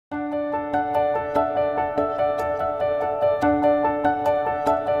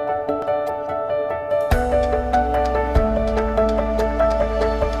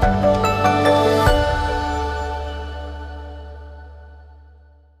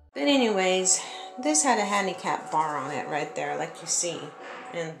But anyways, this had a handicap bar on it right there, like you see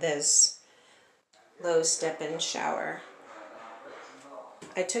in this low step-in shower.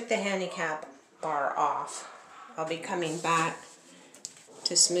 I took the handicap bar off. I'll be coming back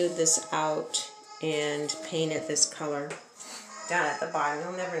to smooth this out and paint it this color down at the bottom.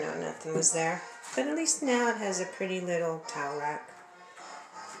 You'll never know nothing was there. But at least now it has a pretty little towel rack.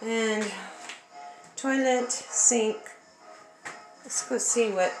 And toilet, sink. Let's go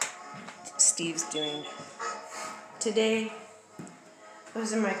see what Steve's doing. Today,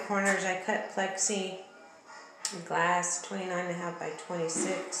 those are my corners. I cut plexi glass, 29.5 by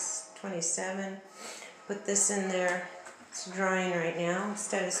 26, 27. Put this in there. It's drying right now.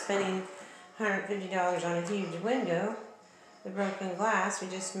 Instead of spending $150 on a huge window, the broken glass, we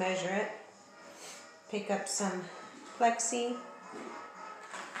just measure it. Pick up some plexi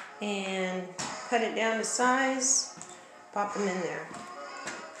and cut it down to size. Pop them in there.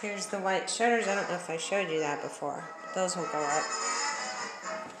 Here's the white shutters. I don't know if I showed you that before. Those will go up.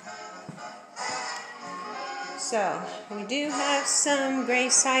 So, we do have some gray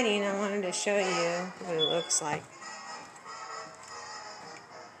siding. I wanted to show you what it looks like.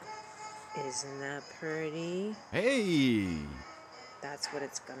 Isn't that pretty? Hey! That's what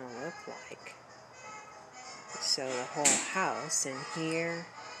it's going to look like. So the whole house in here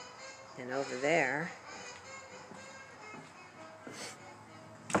and over there.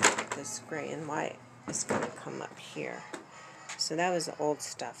 This gray and white is going to come up here. So that was the old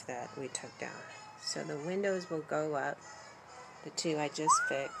stuff that we took down. So the windows will go up. The two I just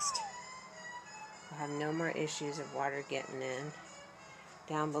fixed. We'll have no more issues of water getting in.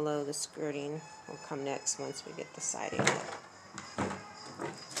 Down below, the skirting will come next once we get the siding up.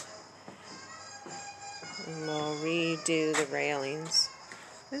 And we'll redo the railings.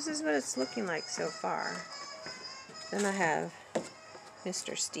 This is what it's looking like so far. Then I have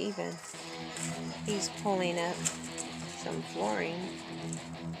Mr. Steven. He's pulling up some flooring.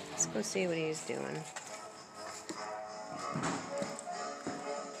 Let's go see what he's doing.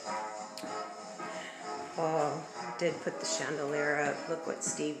 Oh, I did put the chandelier up. Look what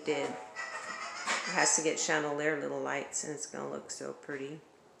Steve did. It has to get chandelier little lights and it's going to look so pretty.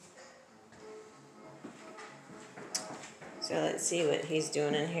 So let's see what he's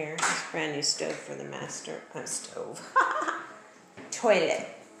doing in here. This brand new stove for the master. Toilet.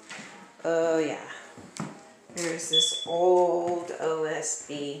 Oh yeah. There's this old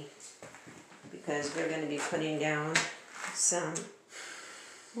OSB because we're going to be putting down some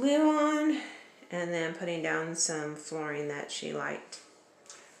Luan and then putting down some flooring that she liked.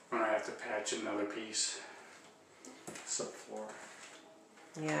 I'm going to have to patch another piece. Subfloor.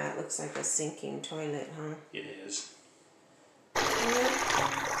 Yeah, it looks like a sinking toilet, huh? It is.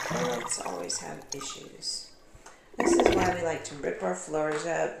 Toilets always have issues. This is why we like to rip our floors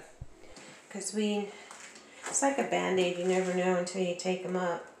up. Because it's like a band-aid, you never know until you take them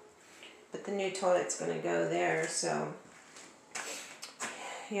up. But the new toilet's going to go there, so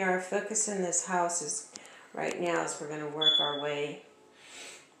yeah, our focus in this house is right now is we're going to work our way.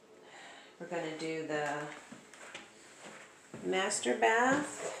 We're going to do the master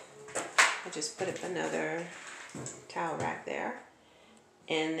bath. I just put up another towel rack there.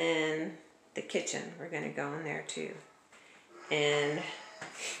 And then the kitchen, we're going to go in there too. And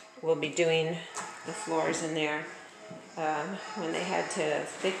we'll be doing the floors in there. When they had to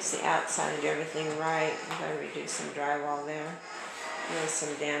fix the outside of everything right, we got to redo some drywall there. There was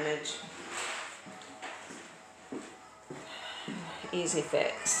some damage. Easy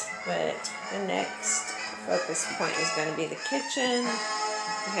fix. But the next focus point is going to be the kitchen.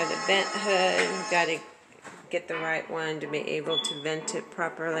 We have the vent hood. We've got to get the right one to be able to vent it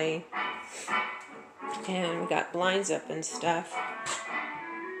properly. And we got blinds up and stuff.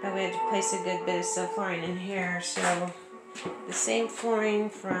 But we had to place a good bit of subflooring in here, so the same flooring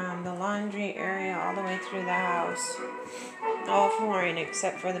from the laundry area all the way through the house. All flooring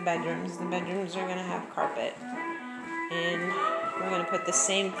except for the bedrooms. The bedrooms are going to have carpet. And we're going to put the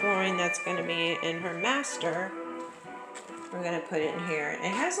same flooring that's going to be in her master. We're going to put it in here.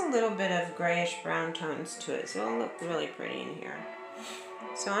 It has a little bit of grayish brown tones to it, so it'll look really pretty in here.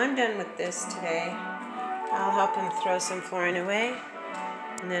 So I'm done with this today. I'll help him throw some flooring away.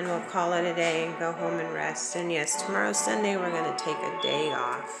 And then we'll call it a day and go home and rest. And yes, tomorrow Sunday we're going to take a day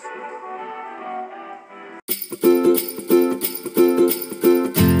off.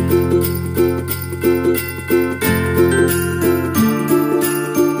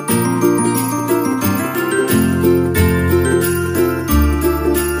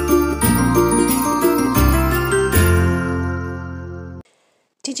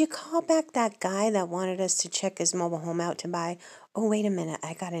 Did you call call back that guy that wanted us to check his mobile home out to buy? Oh, wait a minute,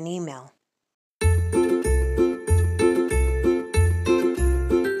 I got an email.